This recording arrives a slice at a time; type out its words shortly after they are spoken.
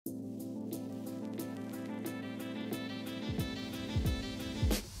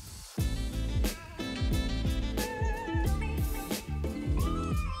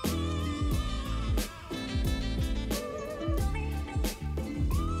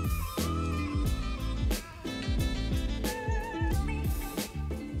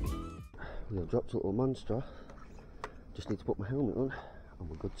I've dropped a little monster. Just need to put my helmet on and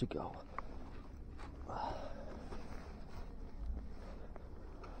we're good to go.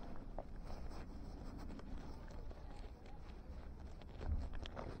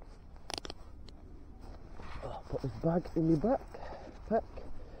 Put this bag in my backpack,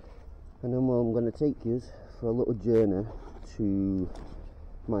 and then I'm going to take you for a little journey to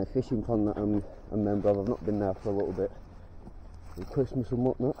my fishing pond that I'm a member of. I've not been there for a little bit with Christmas and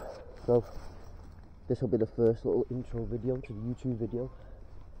whatnot, so this will be the first little intro video to the YouTube video.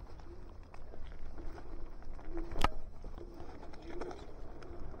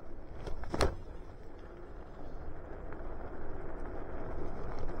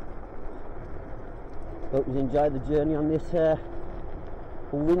 Hope you enjoy the journey on this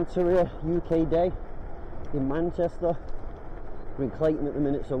wintry UK day in Manchester. We're in Clayton at the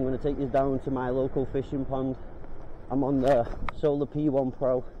minute, so I'm going to take you down to my local fishing pond. I'm on the Solar P1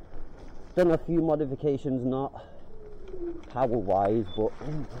 Pro. Done a few modifications, not power wise, but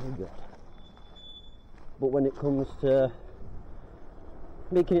very good. But when it comes to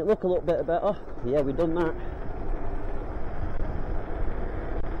making it look a little bit better, yeah, we've done that.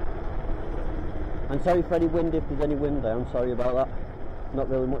 I'm sorry for any wind, if there's any wind there, I'm sorry about that. Not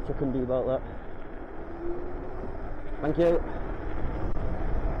really much I can do about that. Thank you.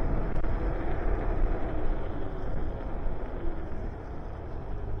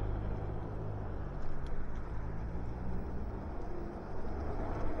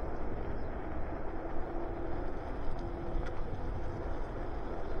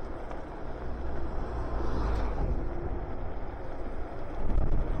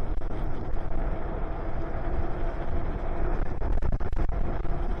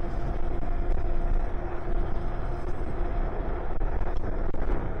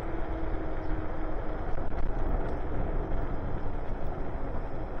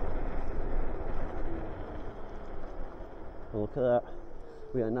 Look at that.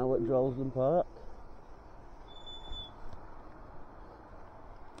 We are now at Drolsden Park.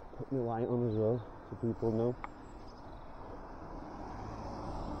 Put my light on as well so people know.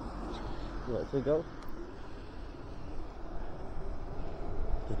 Let's go.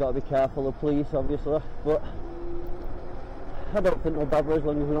 Just got to be careful of police, obviously, but I don't think they'll bother as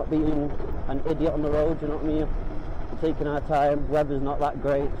long as we're not being an idiot on the road, you know what I mean? We're taking our time, weather's not that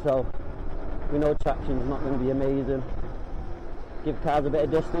great, so we know traction's not going to be amazing. Give cars a bit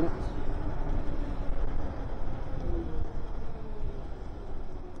of distance.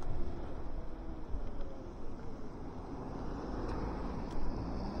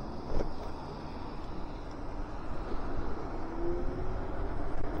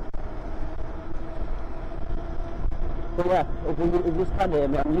 But yeah, if you just can't hear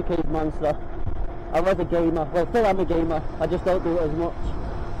me, I'm UK's monster. I was a gamer, well still am a gamer, I just don't do it as much.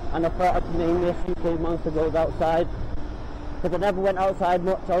 And I thought I'd name this UK's monster goes outside. Because I never went outside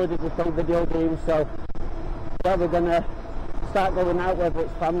much, all I did was play video games, so yeah, we're going to start going out, whether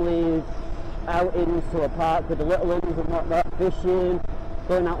it's family outings to a park with the little ones and whatnot, fishing,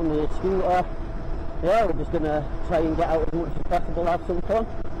 going out on the scooter. Yeah, we're just going to try and get out as much as possible, have some fun,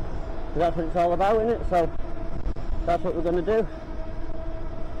 because that's what it's all about, isn't it? So that's what we're going to do.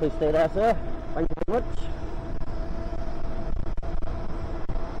 Please stay there, sir. Thank you very much.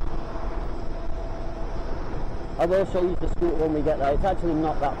 I will show you the scooter when we get there. It's actually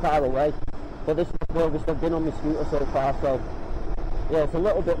not that far away, but this is the furthest I've been on my scooter so far, so yeah, it's a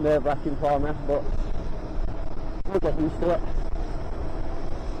little bit nerve-wracking for me, but we'll get used to it.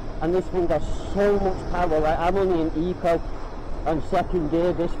 And this thing has so much power, like I'm only in eco and second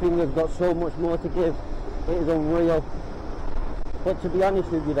gear, this thing has got so much more to give. It is unreal. But to be honest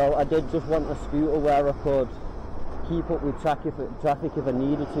with you though, I did just want a scooter where I could keep up with traffic if I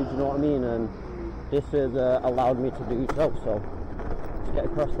needed to, do you know what I mean? And this has allowed me to do so, let's get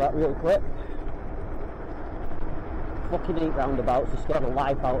across that real quick. Fucking 8 roundabouts, it scared the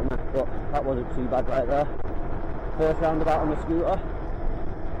life out of me, but that wasn't too bad right there. First roundabout on the scooter,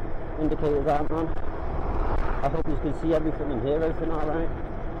 indicators aren't on. I hope you can see everything and hear everything alright.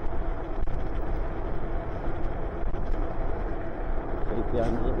 Straight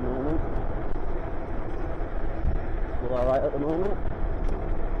behind us at the moment. Still alright at the moment.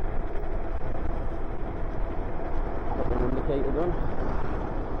 Got the indicator on.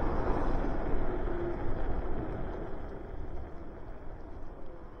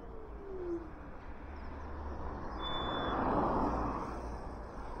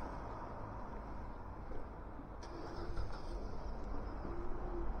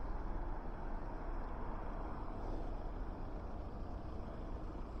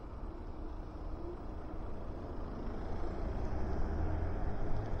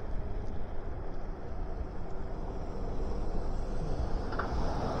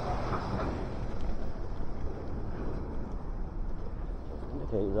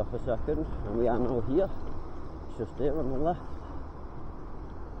 indicators off a second, and we are now here. It's just there on the left.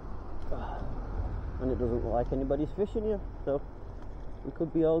 And it doesn't look like anybody's fishing here, so we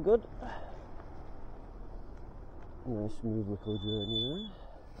could be all good. Nice smooth little journey there.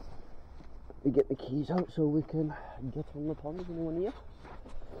 We get the keys out so we can get on the pond. Is anyone here?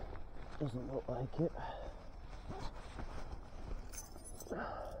 Doesn't look like it.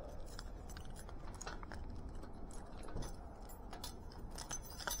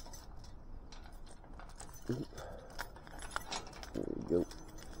 There we go.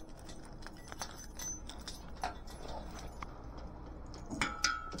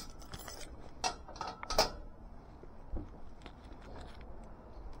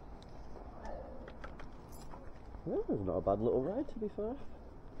 Yeah, it's not a bad little ride, to be fair.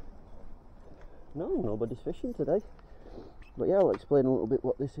 No, nobody's fishing today. But yeah, I'll explain a little bit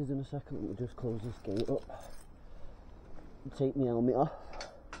what this is in a second. Let me just close this gate up. Take my helmet off.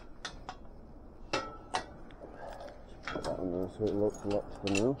 Just put that on there so it looks locked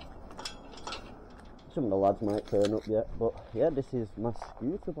for now. Some of the lads might turn up yet, but yeah, this is my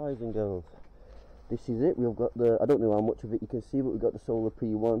scooter, boys and girls. This is it. We've got the, I don't know how much of it you can see, but we've got the Solar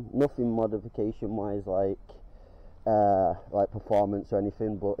P1. Nothing modification wise like performance or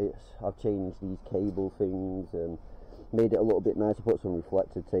anything, but I've changed these cable things and made it a little bit nicer, put some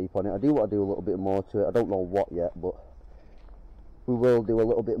reflective tape on it. I do want to do a little bit more to it. I don't know what yet, but we will do a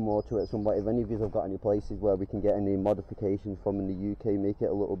little bit more to it at some point. If any of you have got any places where we can get any modifications from in the UK, make it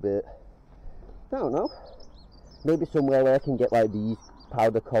a little bit, I don't know, maybe somewhere where I can get like these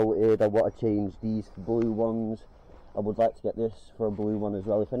powder coated. I want to change these for blue ones. I would like to get this for a blue one as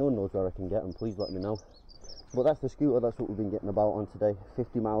well. If anyone knows where I can get them, please let me know. But that's the scooter. That's what we've been getting about on today.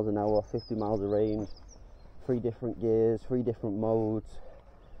 50 miles an hour, 50 miles of range, 3 different gears, 3 different modes,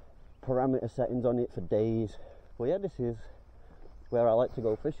 parameter settings on it for days. Well, yeah, this is where I like to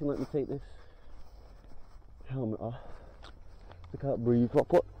go fishing. Let me take this helmet off. I can't breathe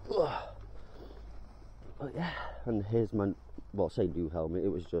proper. But yeah, and here's my, well, say new helmet.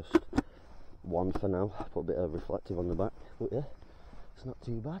 It was just one for now. Put a bit of reflective on the back. But yeah, it's not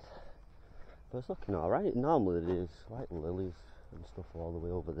too bad. But it's looking alright. Normally it is like lilies and stuff all the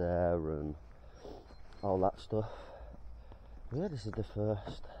way over there and all that stuff. But yeah, this is the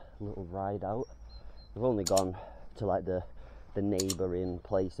first little ride out. We've only gone to like the neighbouring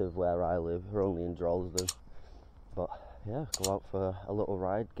place of where I live. We're only in Droylsden. But yeah, go out for a little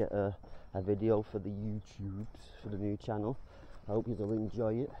ride, get a video for the YouTubes, for the new channel. I hope you will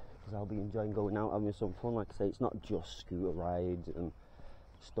enjoy it, because I'll be enjoying going out, having some fun. Like I say, it's not just scooter rides and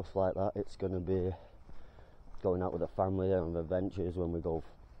stuff like that. It's going to be going out with a family on adventures when we go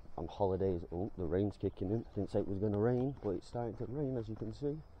on holidays. Oh, the rain's kicking in. I didn't say it was going to rain, but it's starting to rain, as you can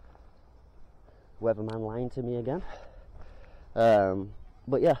see. Weatherman lying to me again.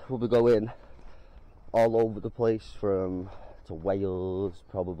 But yeah, we'll be going all over the place, from to Wales,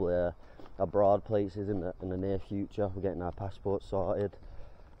 probably abroad places in the near future. We're getting our passports sorted,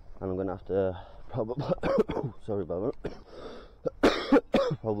 and I'm going to have to probably sorry about that.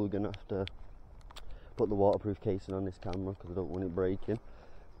 Probably going to have to put the waterproof casing on this camera because I don't want it breaking.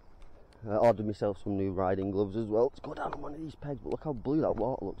 I ordered myself some new riding gloves as well. Let's go down on one of these pegs, but look how blue that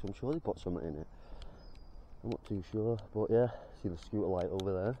water looks. I'm sure they put something in it. I'm not too sure, but yeah, see the scooter light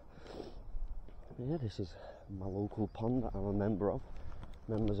over there. But yeah, this is my local pond that I'm a member of.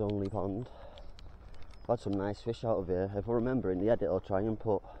 Members only pond. I've had some nice fish out of here. If I remember in the edit, I'll try and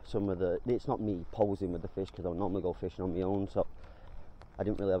put some of the, it's not me posing with the fish because I normally go fishing on my own, so I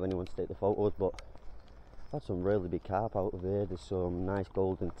didn't really have anyone to take the photos, but I've had some really big carp out of here. There's some nice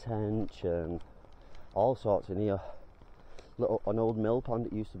golden tench and all sorts in here. An old mill pond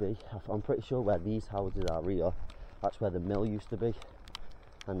it used to be. I'm pretty sure where these houses are here, that's where the mill used to be,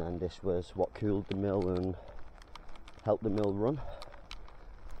 and then this was what cooled the mill and helped the mill run.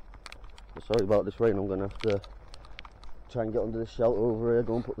 But sorry about this rain. I'm gonna have to try and get under the shelter over here,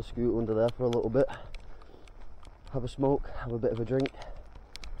 go and put the scooter under there for a little bit, have a smoke, have a bit of a drink,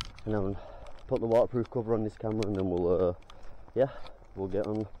 and then put the waterproof cover on this camera, and then we'll yeah, we'll get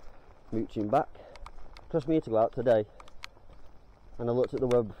on mooching back. Trust me, to go out today, and I looked at the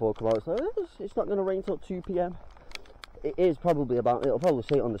weather before I come out. It's like, it's not going to rain till 2 PM. It is probably about, it'll probably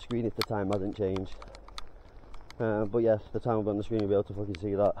say it on the screen if the time hasn't changed. But yeah, the time will be on the screen, you'll be able to fucking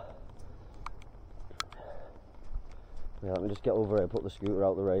see that. Yeah, let me just get over here and put the scooter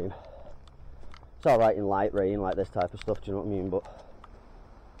out the rain. It's alright in light rain, like this type of stuff, do you know what I mean? But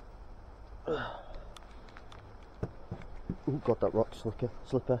oh god, that rock's slipper.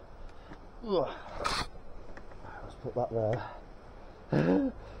 Let's put that there.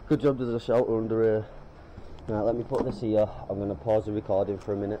 Good job there's a shelter under here. Right, let me put this here. I'm going to pause the recording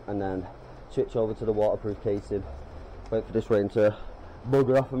for a minute and then switch over to the waterproof casing. Wait for this rain to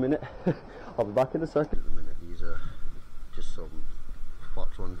bugger off a minute. I'll be back in a second. In a minute, these are just some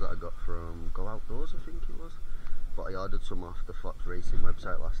Fox ones that I got from Go Outdoors, I think it was. But I ordered some off the Fox Racing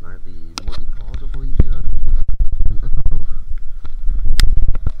website last night. The muddy paws, I believe they are.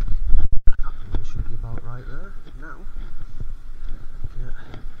 That should be about right there. Now, yeah,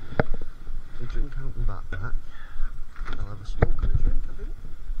 the drink out the backpack. I'll have a smoke and a drink, I think.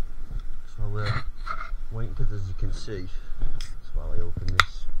 So we're waiting, because as you can see, that's while I open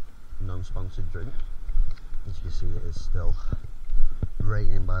this non-sponsored drink. As you can see, it is still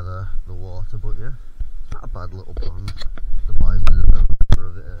raining by the water, but yeah, it's not a bad little pond. The boys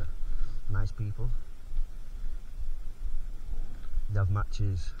of it are nice people. They have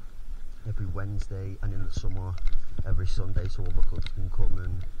matches every Wednesday, and in the summer every Sunday, so other clubs can come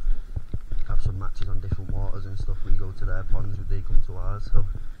and have some matches on different waters and stuff. We go to their ponds, they come to ours, so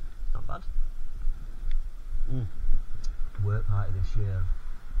not bad. Work party this year.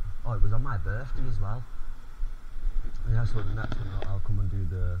 Oh, it was on my birthday as well. Yeah, so the next one I'll come and do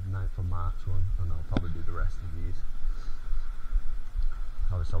the 9th of March one, and I'll probably do the rest of these.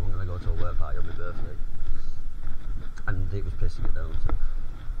 Obviously I'm going to go to a work party on my birthday, and it was pissing it down, so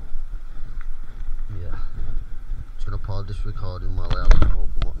yeah. Just going to pause this recording while I have a smoke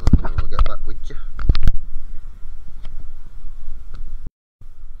and whatnot, and then I'll get back with you.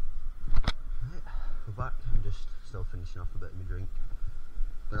 Right, we're back. I'm just still finishing off a bit of my drink.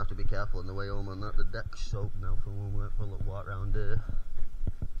 Gonna have to be careful on the way home on that. The deck's soaked now from when we went for a little walk around here.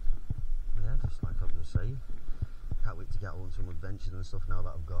 Yeah, just like I was saying, can't wait to get on some adventures and stuff now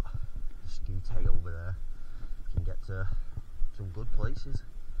that I've got the scooter over there. Can get to some good places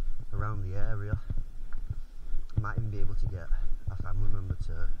around the area. Might even be able to get a family member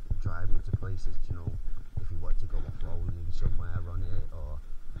to drive me to places, you know, if we wanted to go off-roading somewhere on it, or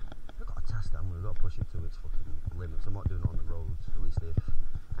we've got a test down, we've got to push it to its fucking limits. I'm not doing it on the roads, at least if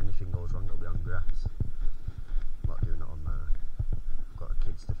anything goes wrong it'll be on grass. I'm not doing it on there. I've got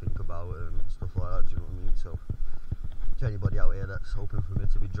kids to think about and stuff like that, do you know what I mean? So to anybody out here that's hoping for me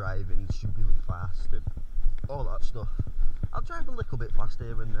to be driving stupidly fast and all that stuff, I'll drive a little bit fast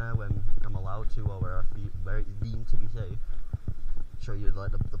here and there when I'm allowed to, or where I feel very deemed to be safe. Show you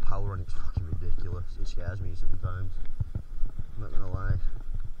like the power on it's fucking ridiculous. It scares me sometimes, I'm not gonna lie.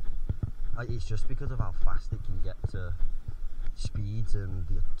 It's just because of how fast it can get to speeds, and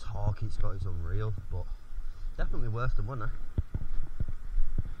the torque it's got is unreal, but definitely worth the money.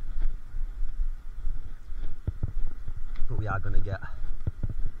 But we are going to get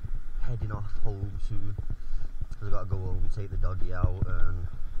heading off home soon, because I've got to go home, take the doggy out and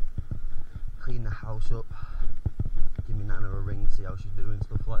clean the house up, give me Nana a ring, see how she's doing,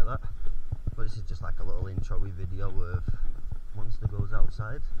 stuff like that. But this is just like a little intro video of Monster goes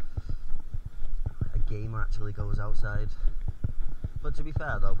outside. A gamer actually goes outside. But to be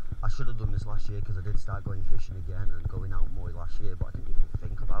fair though, I should have done this last year, because I did start going fishing again and going out more last year, but I didn't even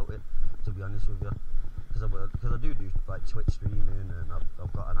think about it, to be honest with you. Because I do like Twitch streaming, and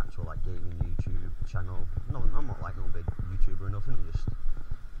I've got an actual like gaming YouTube channel. No, I'm not like no big YouTuber or nothing, I'm just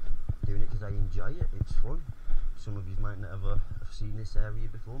doing it because I enjoy it, it's fun. Some of you might never have seen this area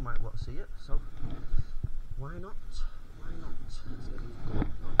before, might want to see it, so why not? Why not? Let's get these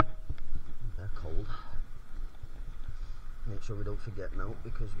going. They're cold. Make sure we don't forget now,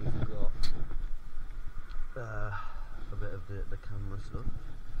 because we've got a bit of the camera stuff.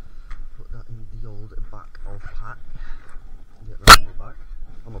 Put that in the old back of pack. Get that on my back.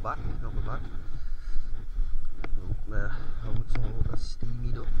 On my back, not my back. Helmet's all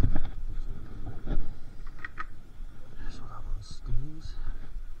steamied up. So that one steams.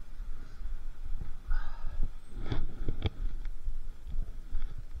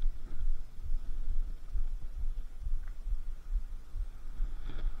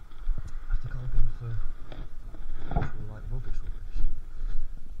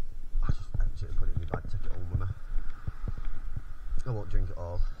 I won't drink it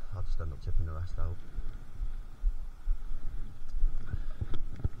all, I'll just end up tipping the rest out.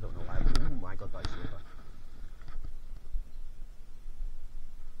 Don't know why. Oh my god, that's silver.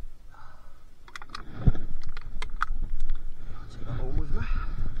 I'll take that home with me.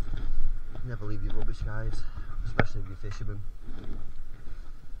 Never leave your rubbish, guys, especially if you're fishermen.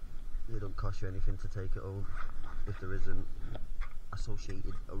 It don't cost you anything to take it home if there isn't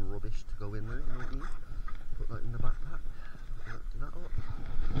associated rubbish to go in there, you know what I mean? Put that in the backpack. Do that up.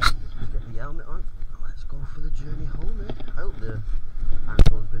 Get the helmet on. Let's go for the journey home, eh? I hope the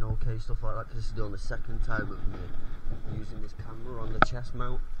ankle's been okay, stuff like that, because this is the only second time of me using this camera on the chest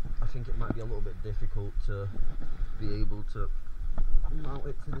mount, I think it might be a little bit difficult to be able to mount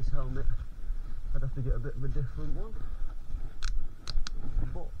it to this helmet. I'd have to get a bit of a different one,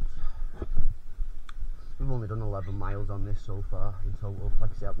 but we've only done 11 miles on this so far in total.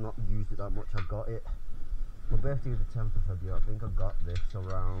 Like I say, I've not used it that much. I've got it, my birthday was the 10th of February. I think I got this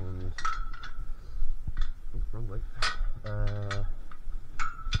around, oh, wrong way, I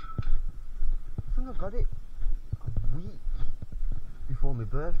think I got it a week before my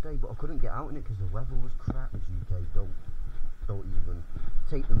birthday, but I couldn't get out in it because the weather was crap. As UK, don't even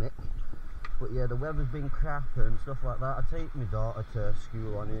take the mick. But yeah, the weather's been crap and stuff like that. I take my daughter to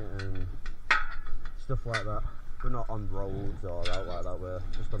school on it and stuff like that. We're not on roads or out like that, we're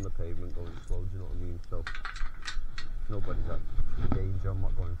just on the pavement going slow, do you know what I mean? So nobody's at danger, I'm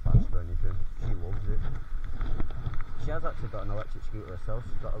not going fast or anything. She loves it. She has actually got an electric scooter herself.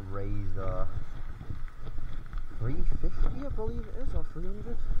 She's got a Razor 350, I believe it is, or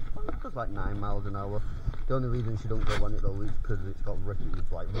 300. It does like 9 miles an hour. The only reason she don't go on it though is because it's got rickety,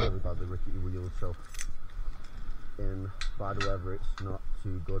 like really badly rickety wheels, so in bad weather it's not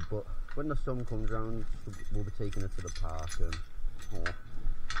too good. But when the sun comes round, we'll be taking her to the park and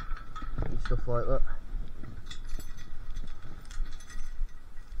stuff like that.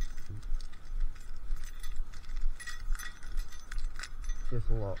 This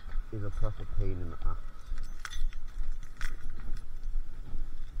lock is a proper pain in the ass.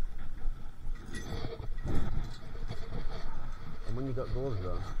 And when you got gloves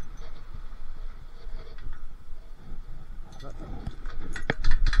on,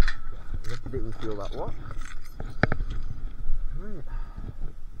 I didn't feel that lock. Right.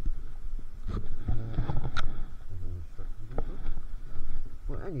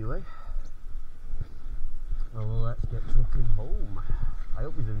 Well, anyway, well, let's get trucking home. I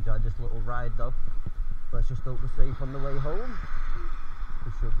hope you've enjoyed this little ride though. Let's just hope we're safe on the way home.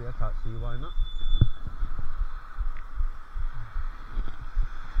 We should be, I can't see why not.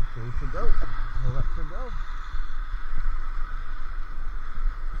 Okay to go, so let's go.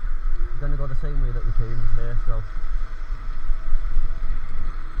 Gonna go the same way that we came here, so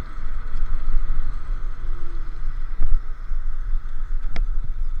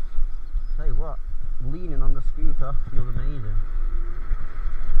tell you what, leaning on the scooter feels amazing.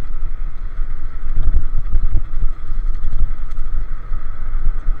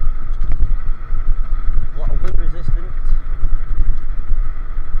 A lot of wind resistance.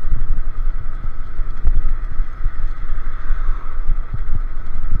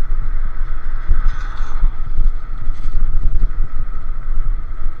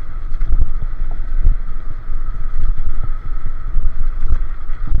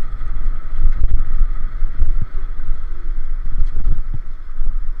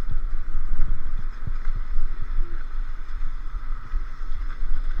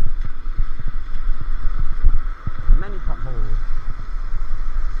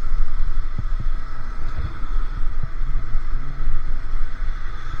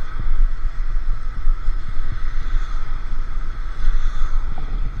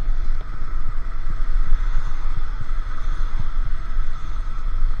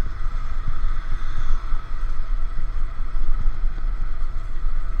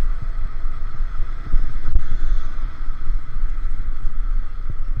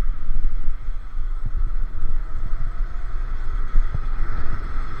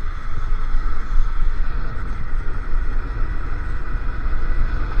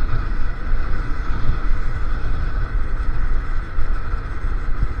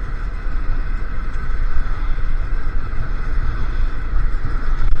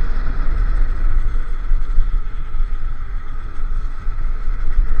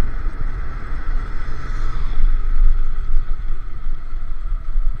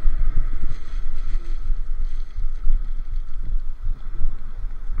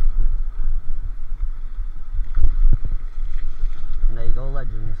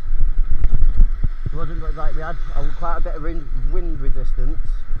 Legends. It wasn't like we had quite a bit of wind resistance,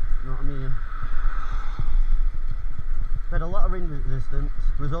 you know what I mean? We had a lot of wind resistance.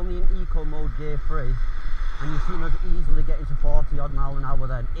 It was only in eco mode gear 3, and you've seen us easily getting to 40 odd mile an hour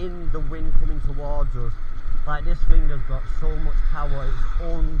then, in the wind coming towards us. Like, this thing has got so much power, it's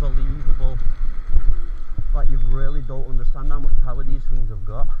unbelievable. Like, you really don't understand how much power these things have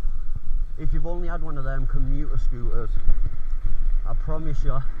got. If you've only had one of them commuter scooters, I promise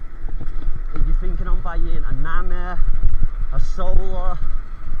you, if you're thinking on buying a NAMA, a Solar,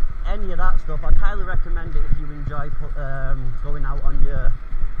 any of that stuff, I'd highly recommend it if you enjoy going out on your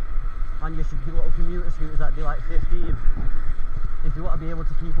little commuter scooters that do like 15. If you want to be able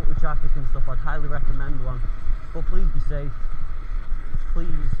to keep up with traffic and stuff, I'd highly recommend one. But please be safe. Please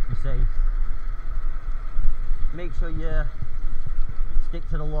be safe. Make sure you stick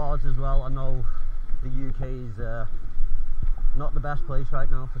to the laws as well. I know the UK is not the best place right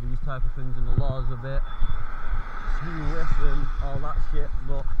now for these type of things, and the laws are a bit swift and all that shit,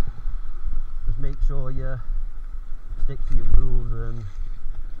 but just make sure you stick to your rules, and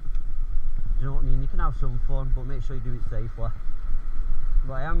you know what I mean, you can have some fun, but make sure you do it safely.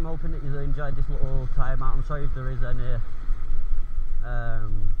 But I am hoping that you enjoyed this little time out. I'm sorry if there is any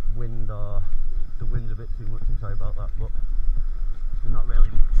wind, or the wind's a bit too much, I'm sorry about that, but there's not really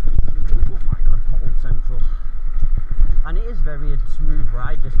much. Oh my god, Pothole Central. And it is very smooth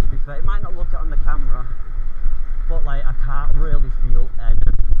ride, just to be fair. It might not look it on the camera, but like I can't really feel any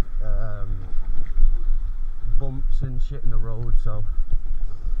bumps and shit in the road. So,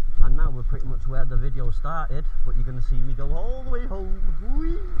 and now we're pretty much where the video started, but you're gonna see me go all the way home.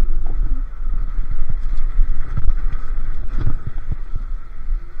 Whee!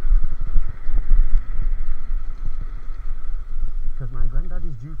 Because my granddad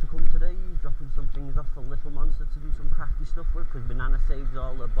is due to come today. He's dropping some things off for Little Monster to do some crafty stuff with, because Banana saves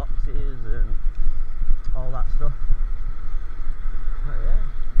all the boxes and all that stuff. But yeah,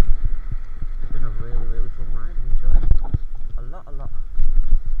 it's been a really fun ride. I've enjoyed it a lot.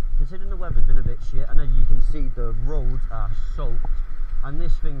 Considering the weather's been a bit shit, and as you can see, the roads are soaked, and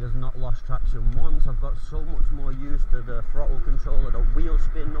this thing has not lost traction once. I've got so much more used to the throttle control. I don't wheel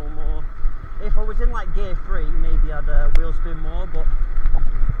spin no more. If I was in like gear 3, maybe I'd wheel spin more, but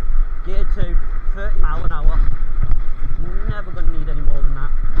gear 2, 30 mile an hour, never going to need any more than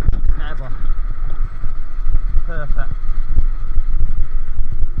that, ever. Perfect.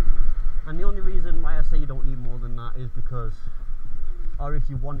 And the only reason why I say you don't need more than that is because, or if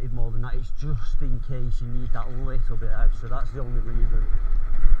you wanted more than that, it's just in case you need that little bit extra. That's the only reason.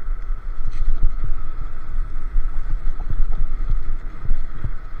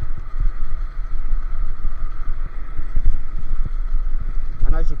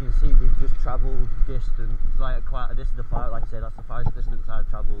 And as you can see, we've just travelled distance, like quite a distance. Like I said, that's the farthest distance I've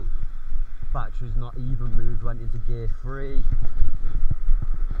travelled. Battery's not even moved, went into gear 3.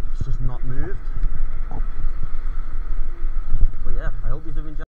 It's just not moved. But yeah, I hope you've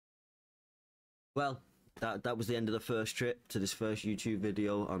enjoyed. Well, that was the end of the first trip to this first YouTube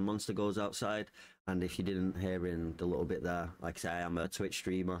video on Monster Goes Outside. And if you didn't hear in the little bit there, like I say, I am a Twitch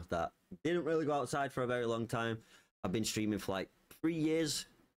streamer that didn't really go outside for a very long time. I've been streaming for like 3 years.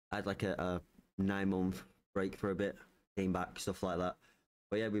 I had like a 9-month break for a bit, came back, stuff like that.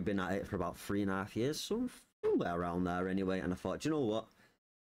 But yeah, we've been at it for about 3.5 years, so somewhere around there anyway. And I thought, do you know what?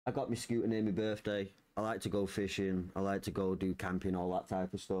 I got my scooter near my birthday. I like to go fishing. I like to go do camping, all that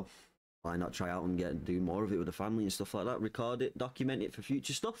type of stuff. Why not try out and do more of it with the family and stuff like that? Record it, document it for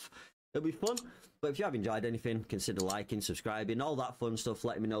future stuff. It'll be fun. But if you have enjoyed anything, consider liking, subscribing, all that fun stuff.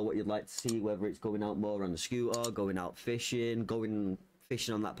 Let me know what you'd like to see, whether it's going out more on the scooter, going out fishing, going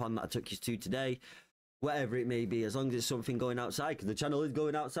fishing on that pond that I took you to today. Whatever it may be, as long as it's something going outside, because the channel is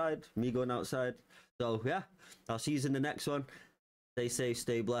going outside, me going outside. So yeah, I'll see you in the next one. Stay safe,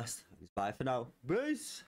 stay blessed. Bye for now. Peace.